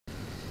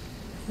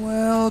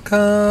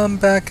Welcome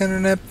back,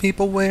 internet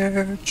people.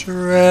 We're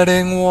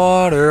treading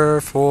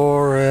water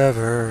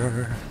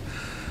forever.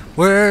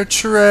 We're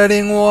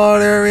treading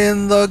water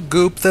in the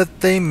goop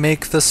that they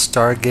make the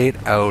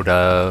Stargate out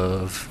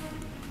of.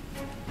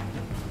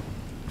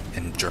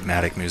 And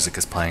dramatic music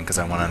is playing because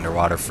I went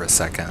underwater for a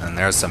second. And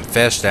there's some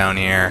fish down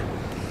here.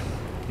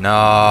 No,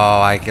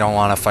 I don't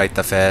want to fight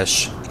the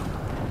fish.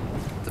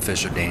 The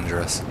fish are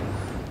dangerous.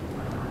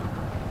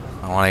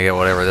 I want to get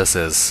whatever this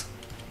is.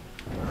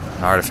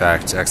 An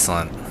artifact,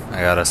 excellent.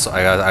 I got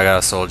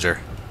a soldier.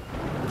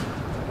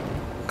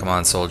 Come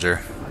on,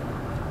 soldier.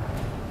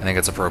 I think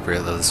it's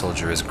appropriate that the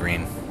soldier is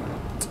green.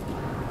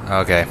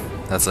 Okay,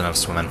 that's enough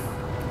swimming.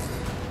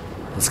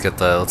 Let's get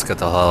the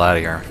hell out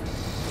of here,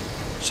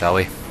 shall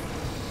we?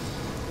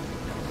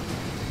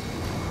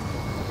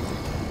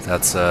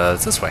 That's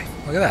it's this way.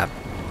 Look at that.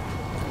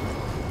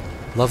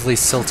 Lovely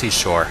silty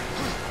shore.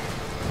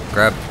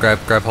 Grab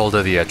hold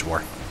of the edge,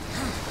 War.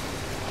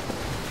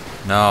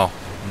 No,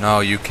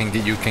 no, you can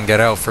get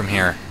out from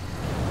here.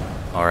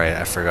 All right,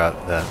 I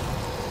forgot that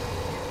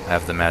I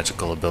have the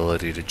magical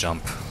ability to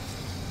jump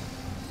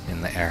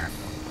in the air.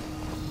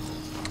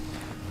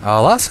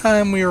 Last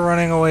time we were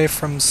running away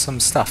from some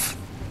stuff.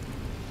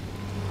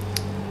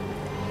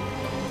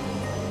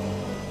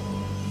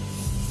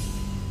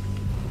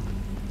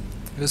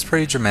 It was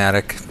pretty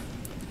dramatic.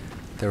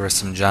 There were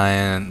some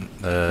giant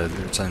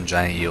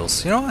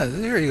eels. You know what?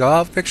 Here you go. I'll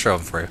have a picture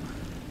of them for you.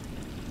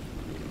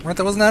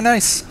 Wasn't that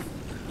nice?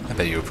 I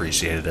bet you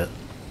appreciated it.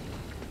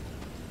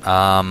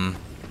 And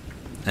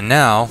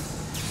now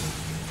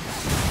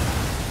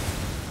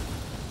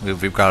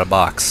we've got a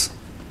box.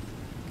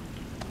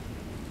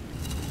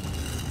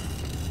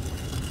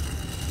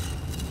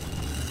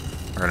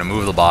 We're gonna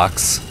move the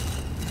box.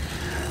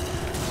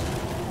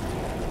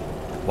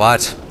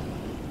 What?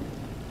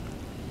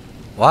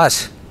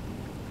 What?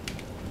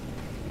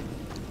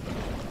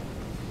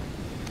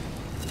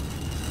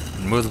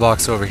 Move the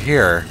box over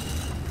here.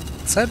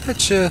 So I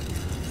bet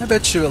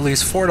you at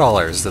least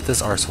 $4 that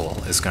this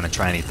arsehole is gonna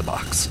try and eat the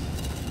box.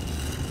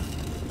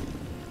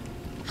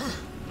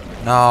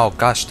 No,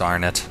 gosh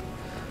darn it.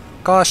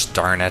 Gosh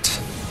darn it.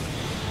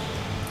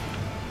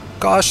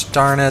 Gosh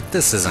darn it,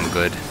 this isn't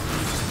good.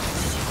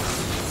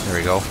 There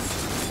we go.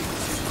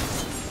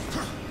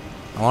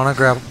 I wanna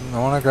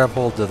grab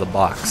hold of the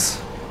box.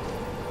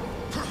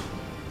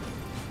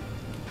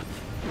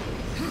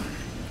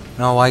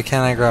 No, why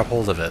can't I grab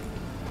hold of it?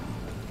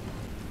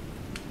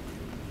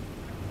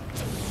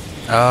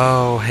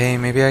 Oh, hey,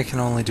 maybe I can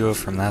only do it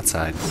from that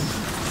side.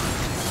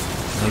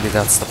 Maybe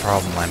that's the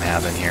problem I'm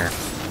having here.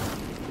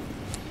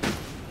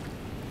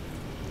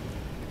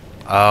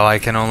 Oh, I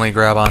can only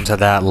grab onto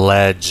that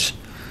ledge.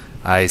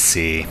 I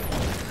see.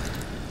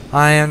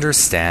 I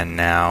understand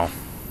now.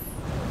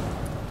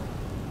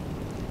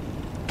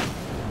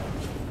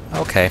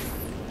 Okay.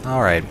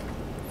 Alright.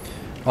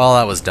 Well,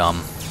 that was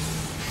dumb.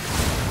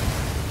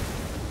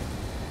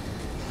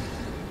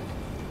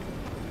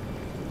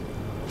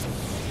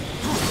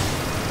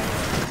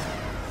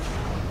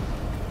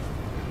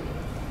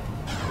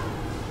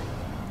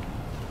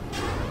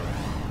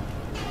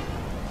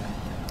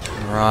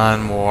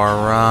 Run, War,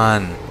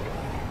 run.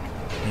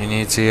 You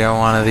need to get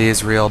one of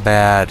these real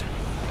bad.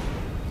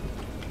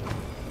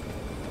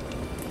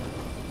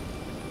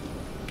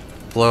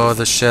 Blow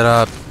the shit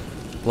up.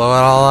 Blow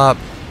it all up.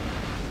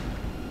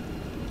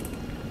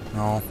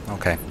 No,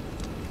 okay.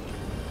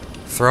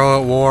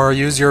 Throw it, War.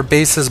 Use your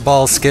bases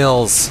ball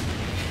skills.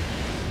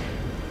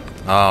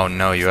 Oh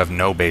no, you have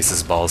no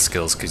bases ball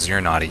skills because you're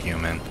not a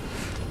human.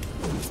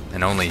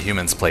 And only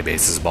humans play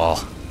bases ball.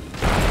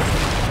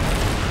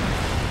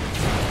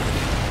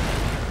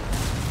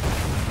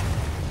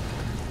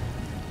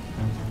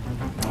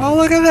 Oh,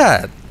 look at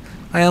that!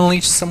 I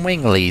unleashed some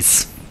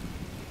winglies.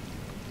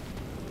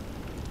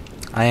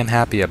 I am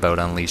happy about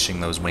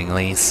unleashing those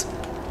winglies.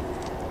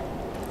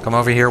 Come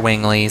over here,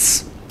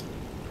 winglies.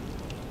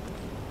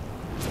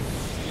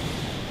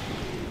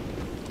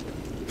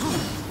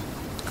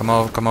 Come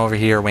over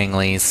here,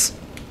 winglies.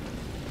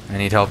 I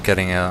need help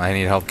getting out. I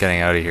need help getting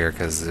out of here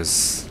because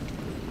there's.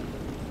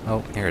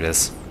 Oh, here it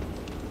is.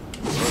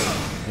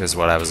 Here's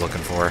what I was looking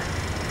for.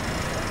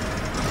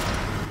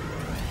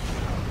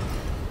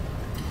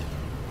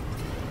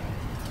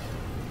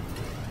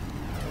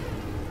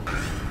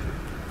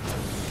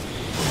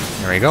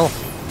 There we go.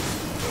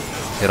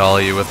 Hit all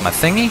of you with my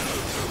thingy.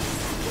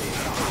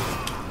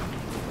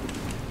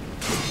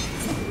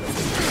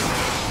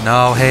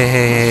 No,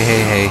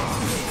 hey.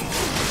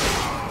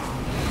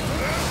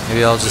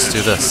 Maybe I'll just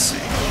do this.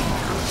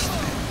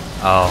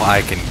 Oh,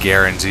 I can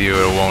guarantee you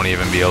it won't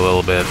even be a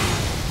little bit.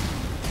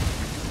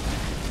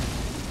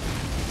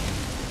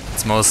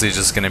 It's mostly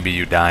just gonna be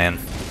you dying.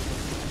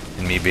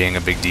 And me being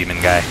a big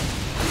demon guy.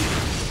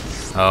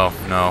 Oh,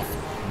 no.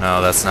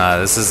 No, that's not.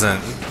 This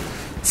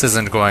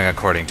isn't going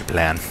according to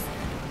plan.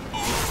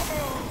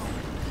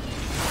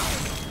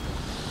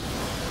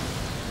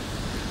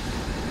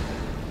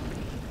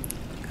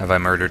 Have I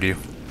murdered you?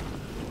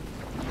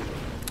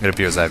 It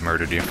appears I've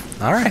murdered you.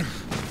 Alright.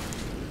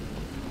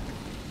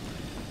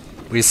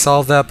 We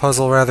solved that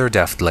puzzle rather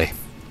deftly.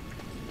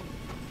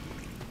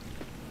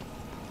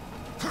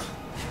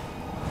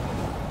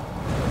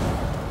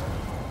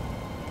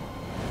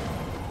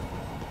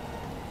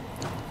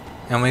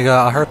 And we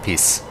got a heart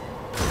piece.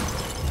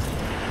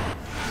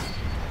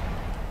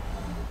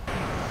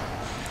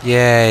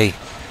 Yay!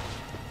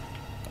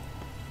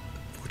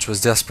 Which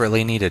was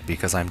desperately needed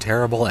because I'm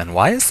terrible. And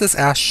why is this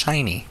ash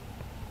shiny?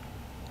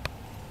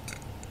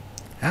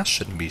 Ash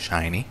shouldn't be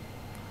shiny.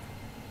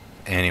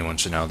 Anyone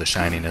should know the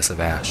shininess of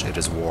ash. It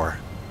is war.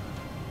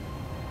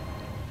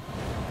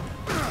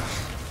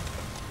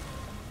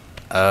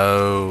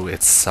 Oh,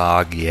 it's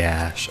soggy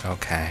ash.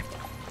 Okay.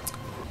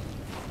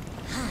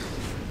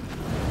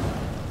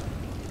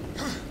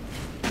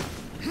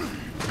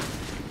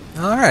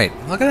 Alright,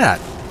 look at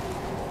that.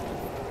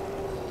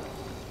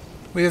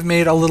 We have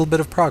made a little bit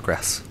of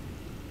progress.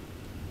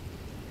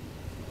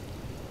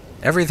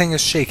 Everything is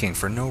shaking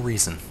for no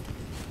reason.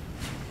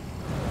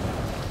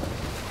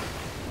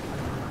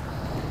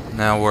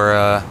 Now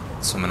we're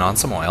swimming on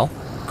some oil.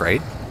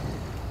 Great.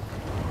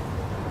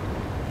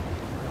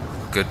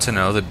 Good to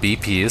know that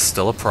BP is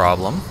still a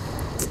problem.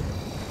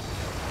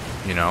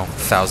 You know,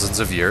 thousands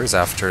of years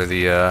after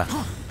the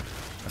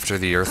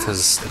Earth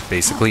has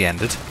basically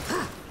ended.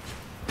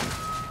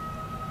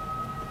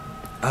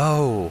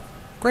 Oh,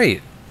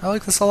 great. I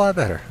like this a lot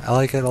better. I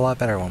like it a lot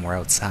better when we're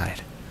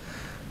outside.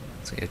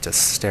 So you get to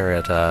stare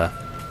at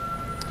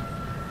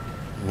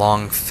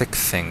long, thick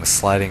things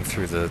sliding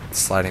through the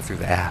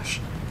ash.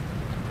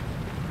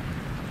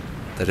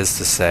 That is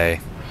to say,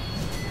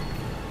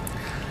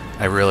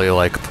 I really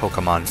like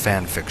Pokemon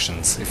fan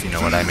fictions, if you know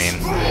what I mean.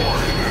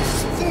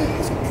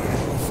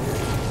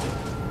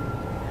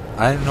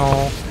 I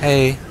know.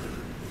 Hey,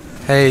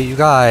 you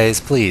guys,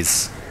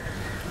 please.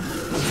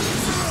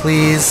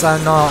 Please, I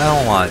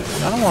don't want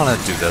to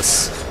do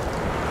this.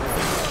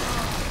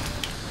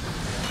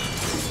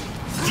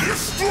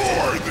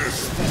 Destroy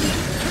this.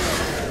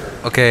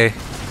 Okay,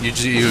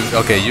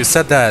 you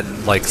said that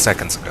like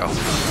seconds ago.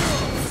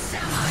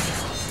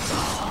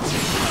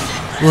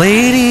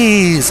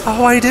 Ladies!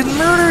 Oh, I didn't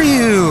murder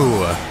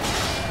you!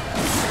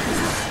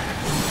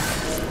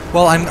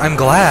 Well, I'm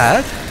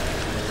glad.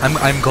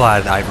 I'm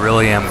glad. I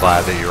really am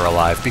glad that you're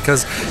alive,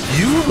 because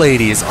you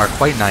ladies are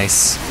quite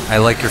nice. I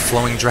like your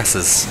flowing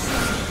dresses.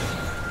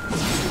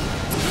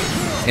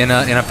 In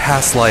a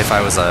past life,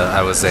 I was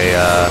a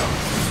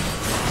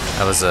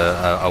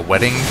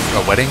wedding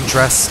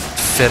dress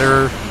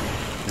fitter.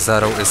 Is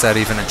that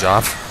even a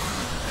job?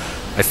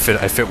 I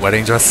fit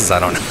wedding dresses. I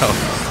don't know.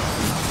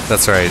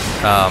 That's right.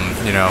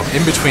 You know,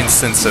 in between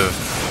stints of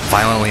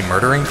violently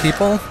murdering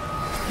people,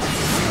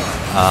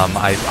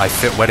 I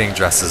fit wedding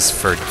dresses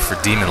for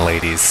demon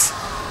ladies.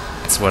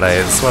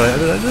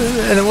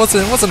 And it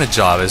wasn't a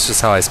job. It's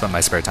just how I spent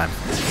my spare time.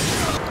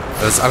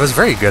 I was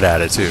very good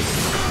at it too.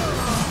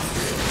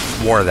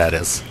 War, that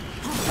is.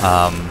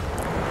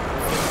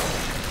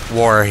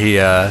 War,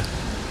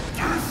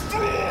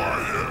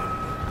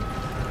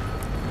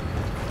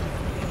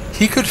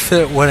 he could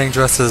fit wedding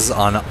dresses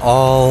on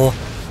all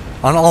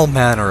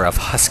manner of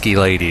husky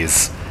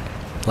ladies,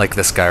 like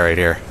this guy right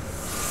here.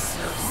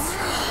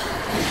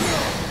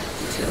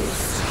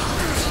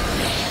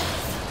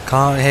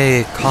 Calm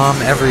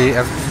every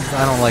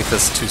I don't like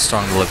this too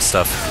strong lip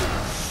stuff.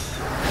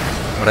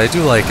 What I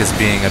do like is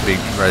being a big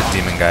red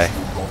demon guy.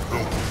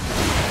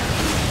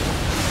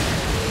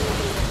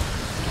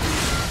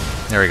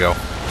 There we go.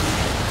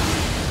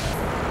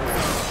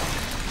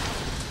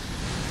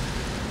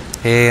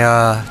 Hey,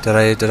 did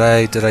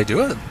I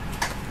do it?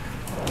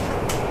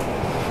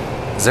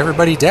 Is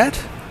everybody dead?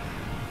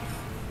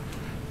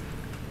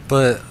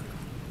 But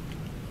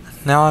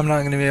now I'm not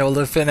going to be able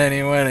to fit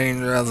any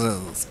wedding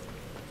dresses.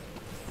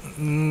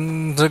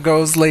 To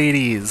ghost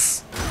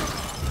ladies.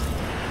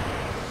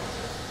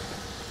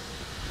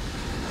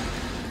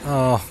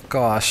 Oh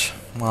gosh.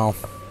 Well,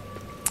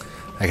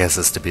 I guess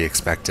it's to be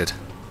expected.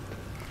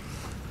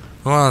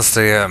 Who wants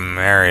to get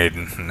married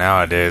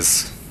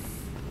nowadays?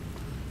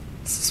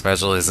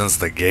 Especially since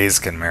the gays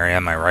can marry,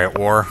 am I right,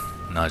 War?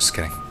 No, just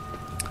kidding.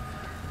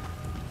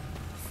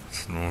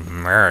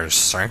 Marriage,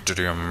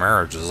 sanctity of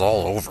marriage is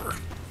all over.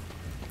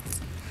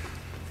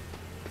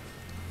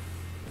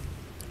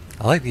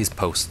 I like these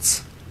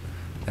posts.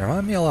 They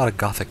remind me a lot of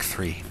Gothic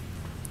 3.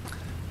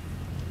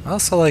 I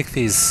also like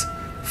these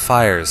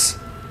fires,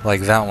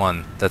 like that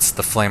one. That's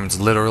the flames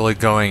literally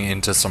going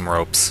into some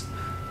ropes.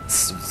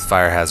 It's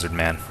fire hazard,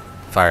 man.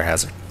 Fire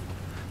hazard.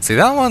 See,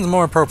 that one's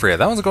more appropriate.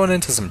 That one's going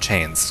into some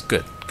chains.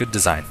 Good. Good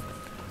design.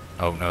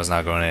 Oh, no, it's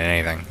not going into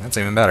anything. That's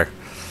even better.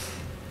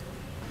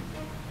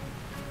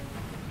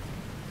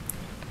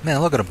 Man,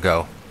 look at him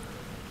go.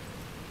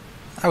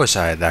 I wish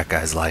I had that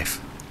guy's life.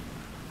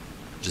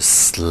 Just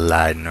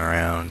sliding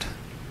around.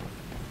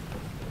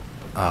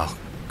 Oh,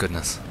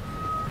 goodness.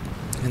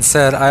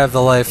 Instead, I have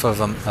the life of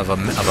a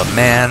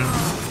man.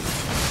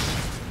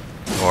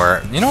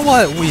 Or, you know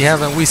what?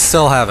 We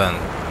still haven't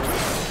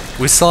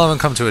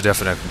come to a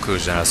definite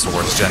conclusion as to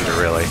War's gender,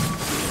 really.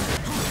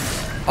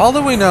 All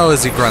that we know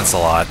is he grunts a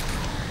lot.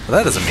 But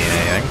that doesn't mean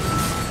anything.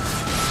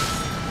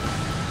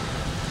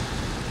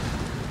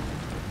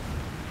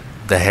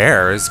 The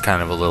hair is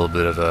kind of a little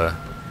bit of a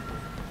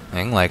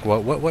thing. Like,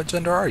 what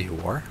gender are you,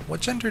 War? What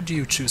gender do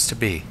you choose to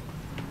be?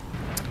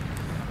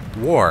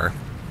 War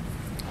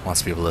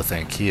wants people to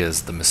think he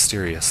is the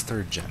mysterious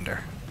third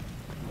gender.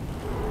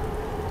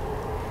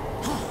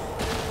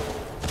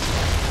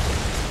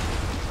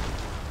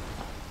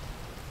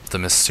 The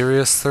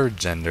mysterious third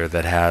gender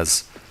that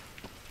has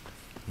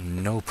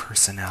no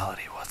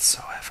personality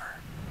whatsoever.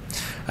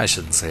 I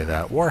shouldn't say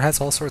that. War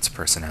has all sorts of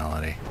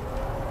personality.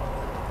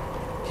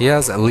 He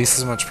has at least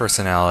as much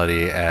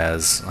personality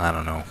as, I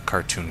don't know,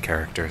 cartoon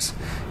characters.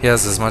 He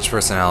has as much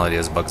personality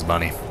as Bugs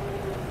Bunny.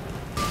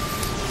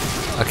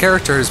 A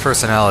character whose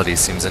personality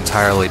seems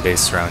entirely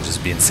based around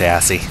just being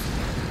sassy.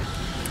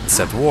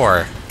 Except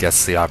War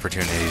gets the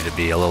opportunity to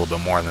be a little bit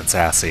more than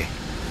sassy.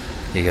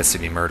 He gets to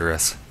be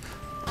murderous.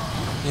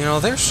 You know,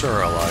 there's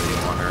sure a lot of you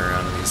wandering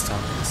around in these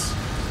tunnels.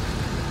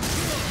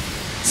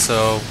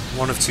 So,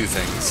 one of two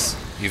things.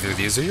 Either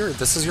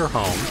this is your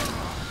home,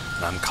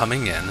 and I'm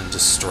coming in and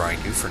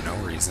destroying you for no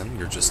reason,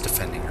 you're just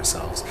defending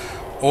yourselves.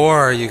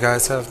 Or you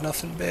guys have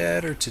nothing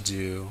better to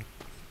do.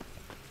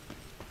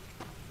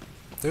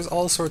 There's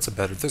all sorts of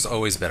there's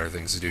always better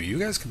things to do. You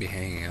guys could be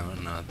hanging out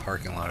in a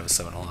parking lot of a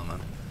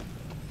 7-Eleven.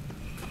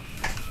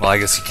 Well, I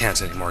guess you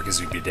can't anymore because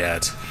you'd be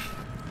dead.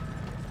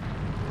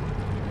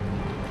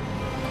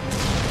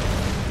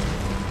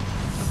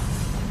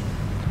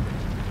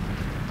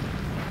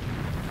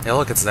 Hey,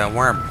 look, it's that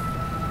worm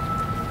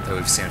that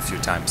we've seen a few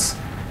times.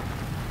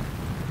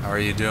 How are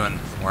you doing,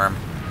 worm?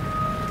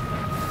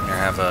 Here,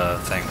 have a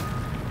thing.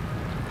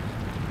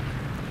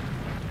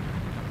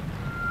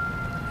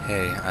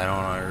 Hey, I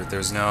don't know.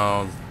 There's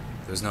no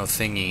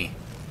thingy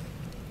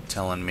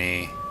telling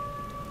me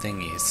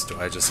thingies. Do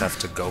I just have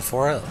to go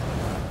for it?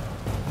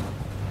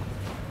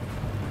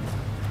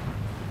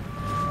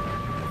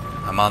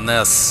 I'm on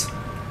this.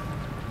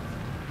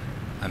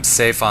 I'm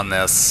safe on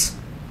this.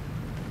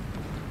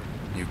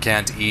 You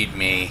can't eat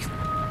me.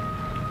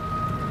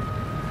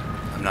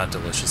 I'm not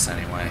delicious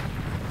anyway.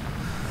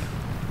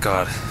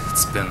 God,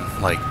 it's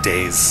been like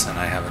days and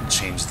I haven't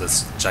changed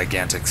this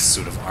gigantic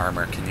suit of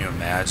armor. Can you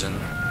imagine?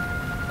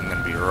 I'm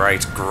gonna be right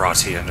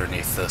grotty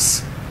underneath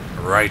this.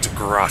 Right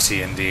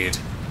grotty indeed.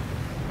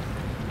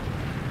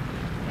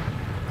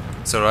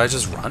 So do I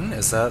just run?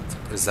 Is that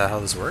how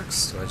this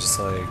works? Do I just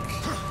do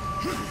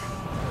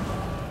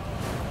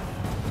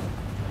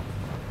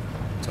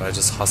I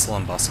just hustle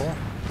and bustle?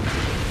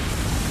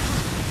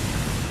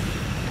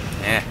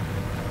 Eh.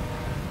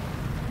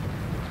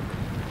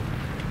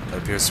 That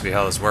appears to be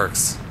how this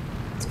works.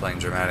 It's playing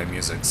dramatic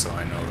music, so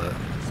I know that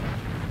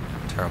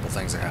terrible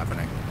things are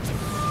happening.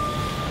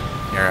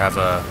 Here, have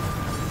a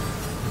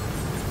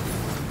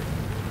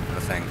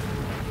thing.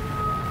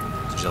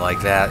 Did you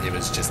like that? It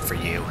was just for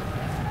you.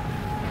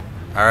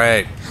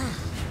 Alright.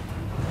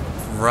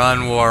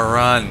 Run, War,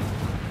 run.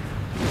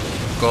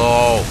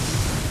 Go.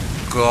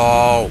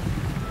 Go.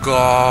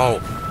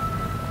 Go.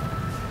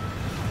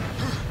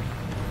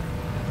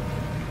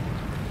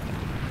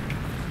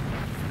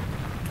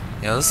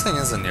 Yeah, this thing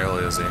isn't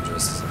nearly as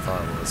dangerous as I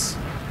thought it was.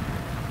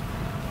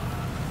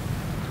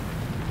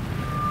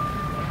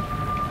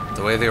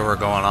 The way they were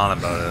going on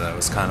about it, I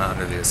was kind of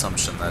under the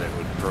assumption that it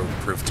would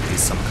prove to be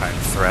some kind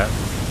of threat.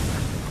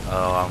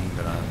 Oh, I'm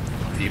gonna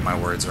eat my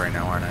words right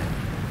now, aren't I?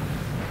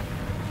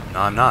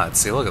 No, I'm not.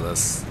 See, look at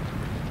this.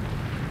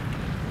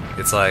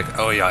 It's like,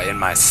 oh yeah, in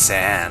my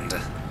sand.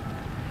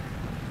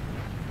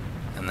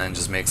 And then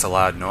just makes a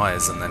loud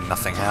noise, and then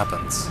nothing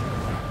happens.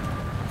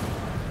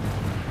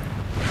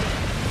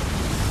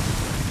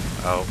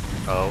 Oh,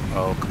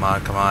 come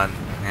on, come on.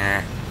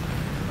 Eh.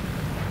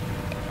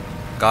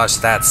 Gosh,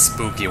 that's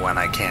spooky when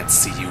I can't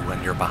see you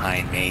when you're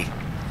behind me.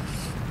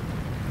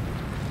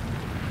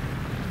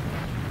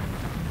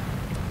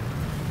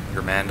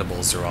 Your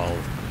mandibles are all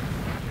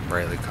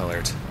brightly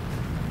colored.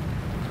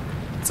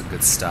 It's a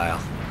good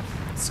style.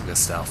 It's a good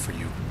style for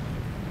you.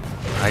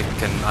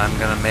 I'm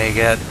gonna make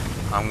it.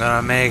 I'm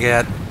gonna make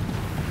it.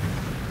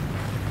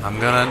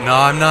 No,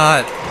 I'm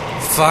not.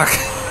 Fuck.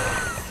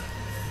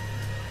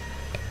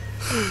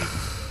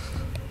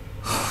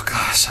 Oh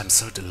gosh, I'm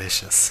so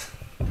delicious.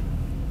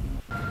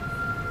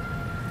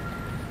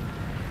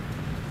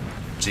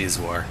 Jeez,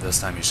 War, this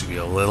time you should be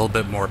a little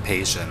bit more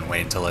patient.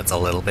 Wait until it's a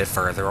little bit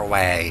further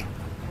away.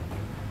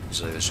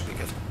 Usually this should be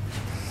good.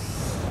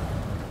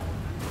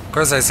 Of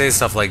course I say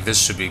stuff like this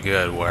should be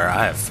good, where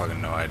I have fucking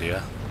no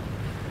idea.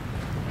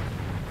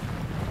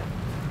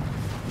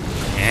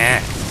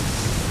 Yeah.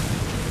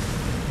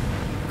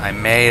 I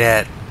made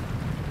it.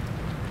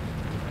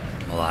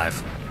 I'm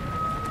alive.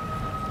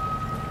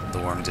 The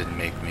worm didn't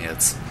make me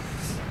its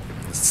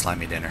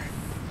slimy dinner.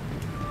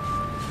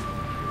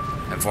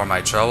 And for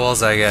my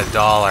troubles, I get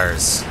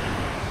dollars.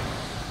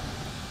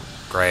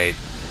 Great.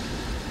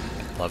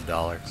 Love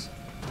dollars.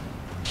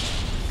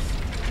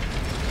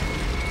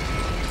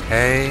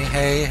 Hey,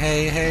 hey,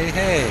 hey, hey,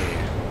 hey.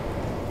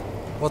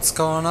 What's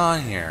going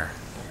on here?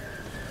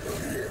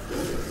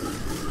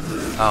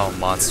 Oh,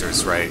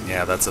 monsters, right.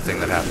 Yeah, that's a thing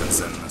that happens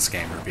in this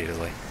game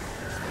repeatedly.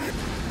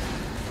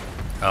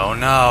 Oh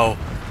no!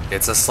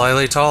 It's a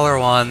slightly taller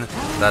one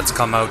that's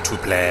come out to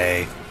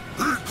play.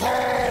 He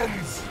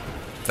comes!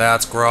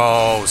 That's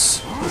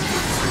gross.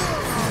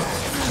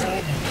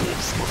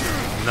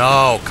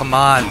 No, come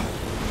on.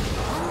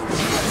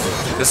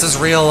 This is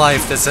real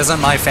life. This isn't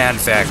my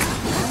fanfic.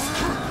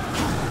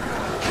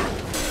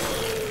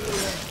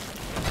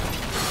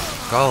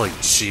 Golly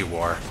gee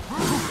war.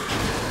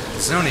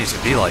 There's no need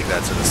to be like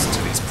that to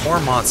these poor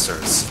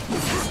monsters.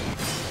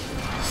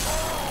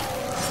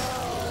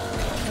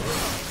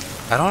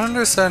 I don't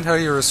understand how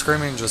you were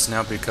screaming just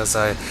now because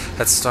I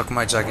had stuck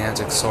my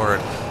gigantic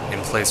sword in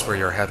place where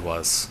your head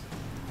was.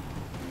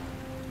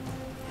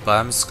 But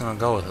I'm just gonna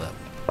go with it.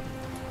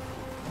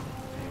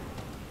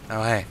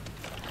 Oh hey.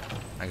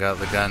 I got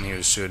the gun he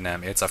was shooting at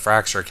me. It's a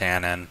fracture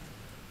cannon.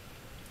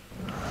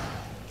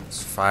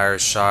 It's fire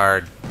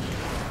shard.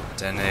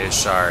 Detonated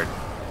shard.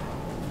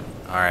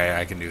 Alright,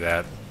 I can do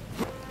that.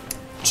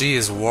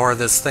 Geez, War,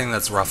 this thing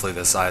that's roughly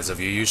the size of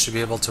you, you should be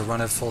able to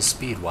run at full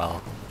speed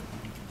while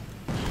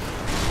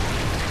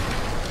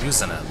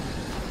using it.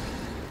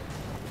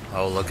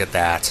 Oh, look at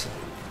that.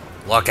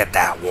 Look at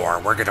that,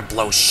 War. We're gonna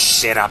blow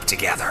shit up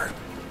together.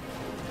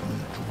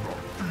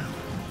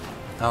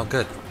 Oh,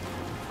 good.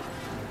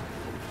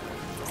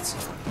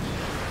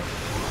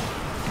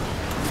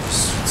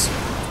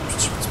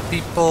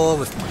 People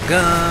with my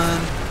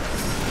gun.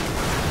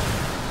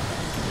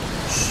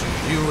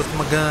 Shoot you with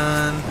my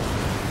gun.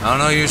 Oh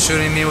no, you're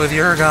shooting me with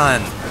your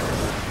gun.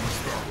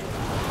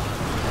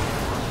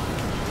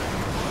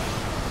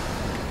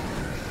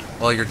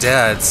 Well, you're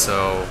dead,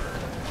 so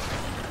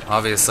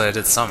obviously I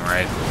did something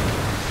right.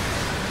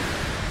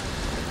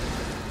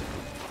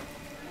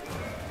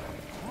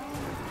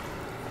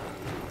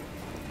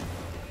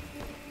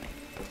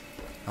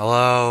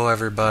 Hello,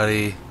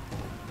 everybody.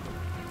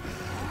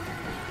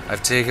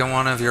 I've taken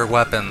one of your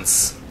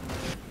weapons.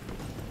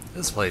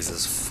 This place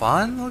is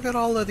fun. Look at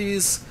all of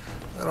these.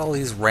 Look at all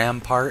these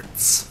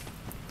ramparts.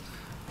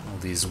 All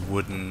these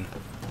wooden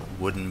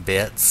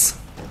bits.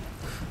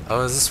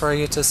 Oh, is this where I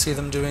get to see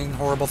them doing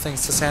horrible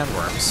things to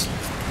sandworms?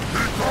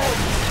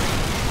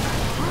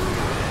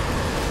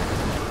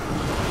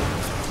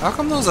 How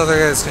come those other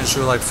guys can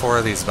shoot like 4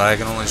 of these, but I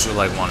can only shoot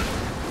like 1? I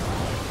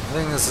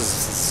think this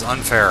is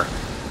unfair.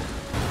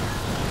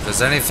 If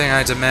there's anything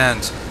I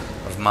demand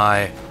of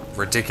my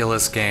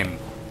ridiculous game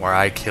where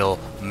I kill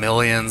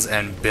millions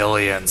and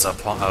billions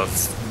of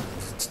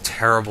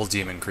terrible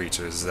demon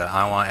creatures, that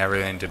I want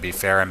everything to be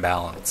fair and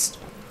balanced.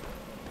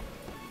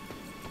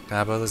 Can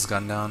I put this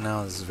gun down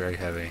now? This is very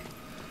heavy.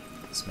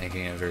 It's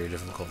making it very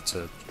difficult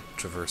to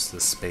traverse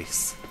this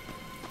space.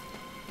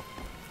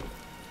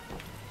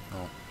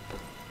 Oh.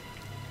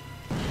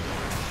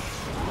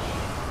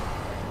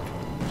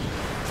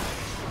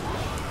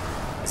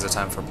 Is it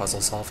time for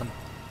puzzle solving?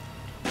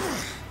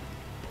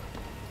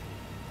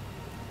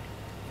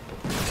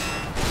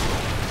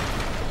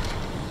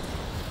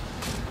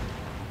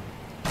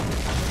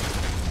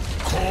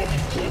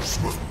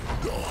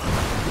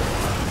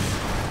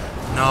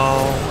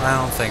 No, I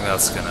don't think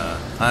that's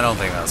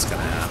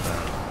gonna happen.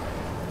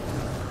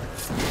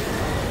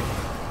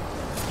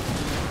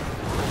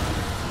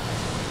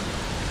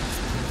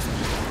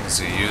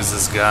 So you use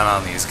this gun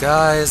on these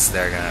guys,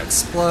 they're gonna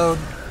explode.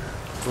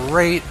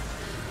 Great.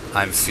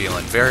 I'm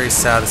feeling very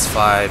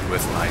satisfied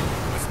with my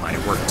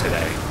work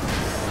today.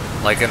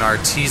 Like an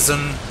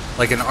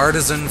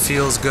artisan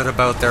feels good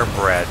about their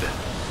bread.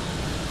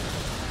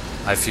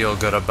 I feel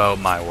good about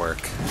my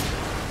work.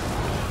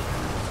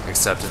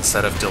 Except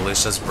instead of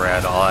delicious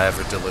bread, all I have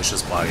are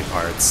delicious body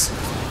parts.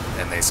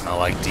 And they smell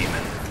like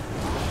demon.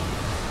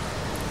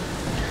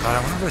 God,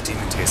 I wonder what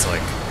demon tastes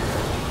like.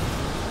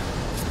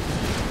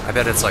 I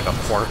bet it's like a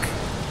pork.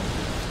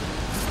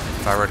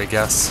 If I were to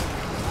guess.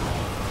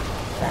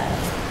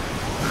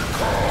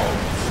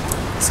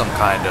 Some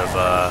kind of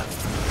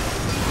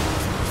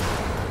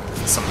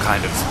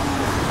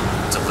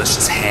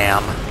delicious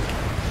ham.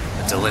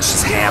 A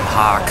delicious ham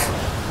hock.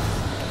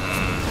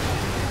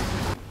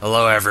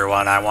 Hello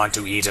everyone, I want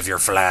to eat of your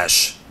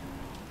flesh.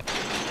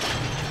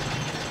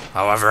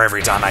 However,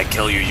 every time I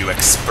kill you, you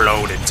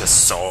explode into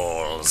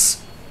souls.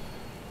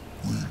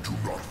 We do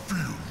not feel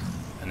you.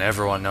 And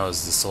everyone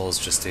knows the souls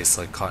just taste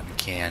like cotton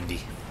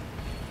candy.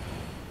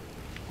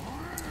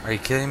 Are you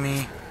kidding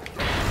me?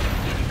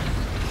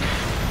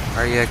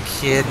 Are you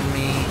kidding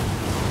me?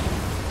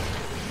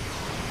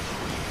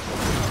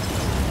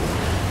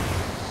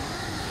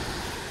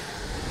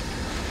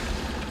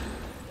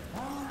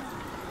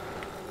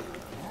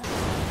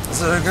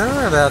 Is it a good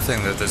or a bad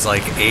thing that there's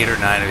like 8 or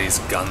 9 of these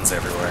guns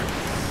everywhere?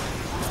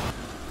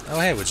 Oh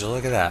hey, would you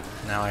look at that?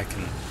 Now I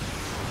can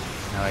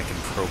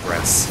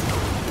progress.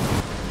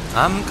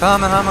 I'm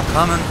coming, I'm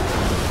a-coming.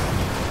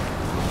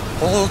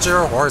 Hold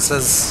your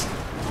horses.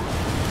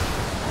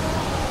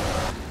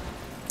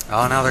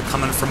 Oh, now they're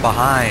coming from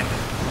behind.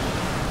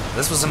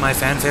 This was in my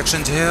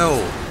fanfiction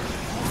too.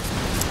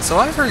 So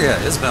I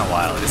forget, it's been a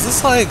while. Is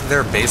this like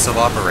their base of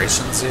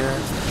operations here?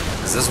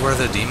 Is this where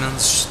the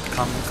demons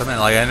come in?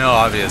 Like, I know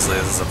obviously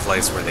this is a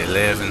place where they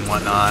live and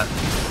whatnot,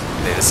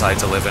 They decide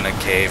to live in a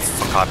cave,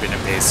 copied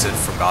and pasted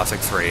from Gothic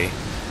 3.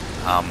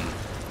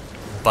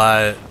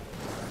 But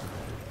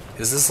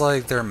is this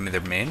like their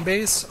main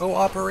base of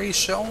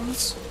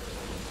operations?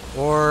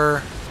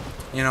 Or,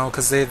 you know,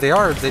 because they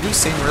do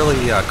seem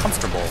really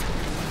comfortable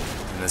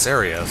in this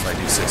area, if I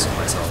do say so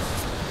myself.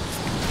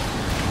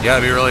 You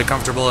gotta be really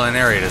comfortable in an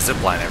area to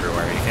zipline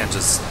everywhere. You can't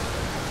just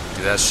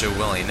do that shit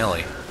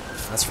willy-nilly.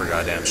 That's for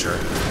goddamn sure.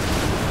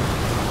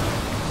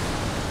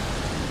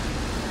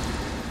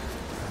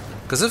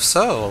 Because if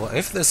so,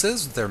 if this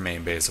is their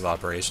main base of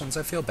operations,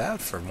 I feel bad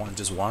for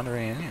just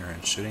wandering in here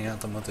and shooting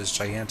at them with this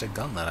gigantic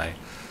gun that I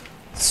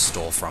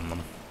stole from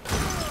them.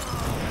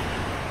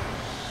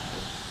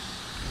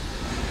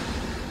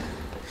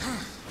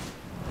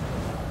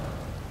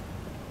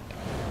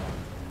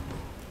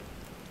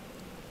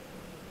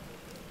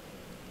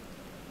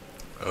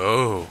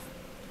 Oh,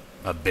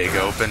 a big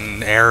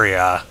open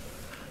area.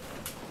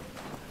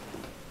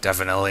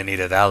 Definitely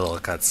needed that little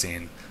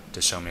cutscene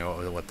to show me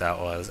what that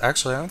was.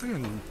 Actually, I don't think I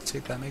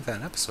can make that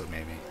an episode,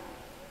 maybe.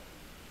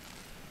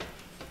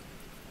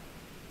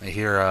 I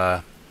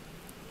hear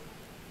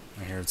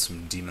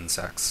some demon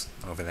sex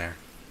over there,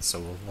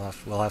 so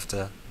we'll have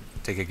to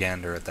take a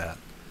gander at that.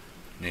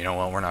 And you know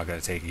what? We're not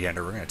gonna take a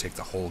gander. We're gonna take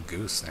the whole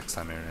goose next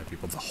time, Internet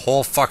people. The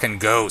whole fucking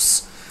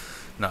goose.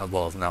 No,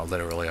 well, not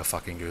literally a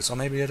fucking goose. Oh,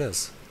 maybe it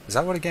is. Is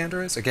that what a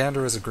gander is? A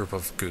gander is a group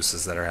of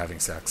gooses that are having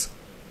sex.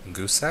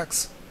 Goose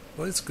sex?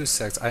 What is goose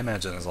sex? I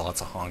imagine there's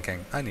lots of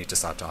honking. I need to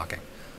stop talking.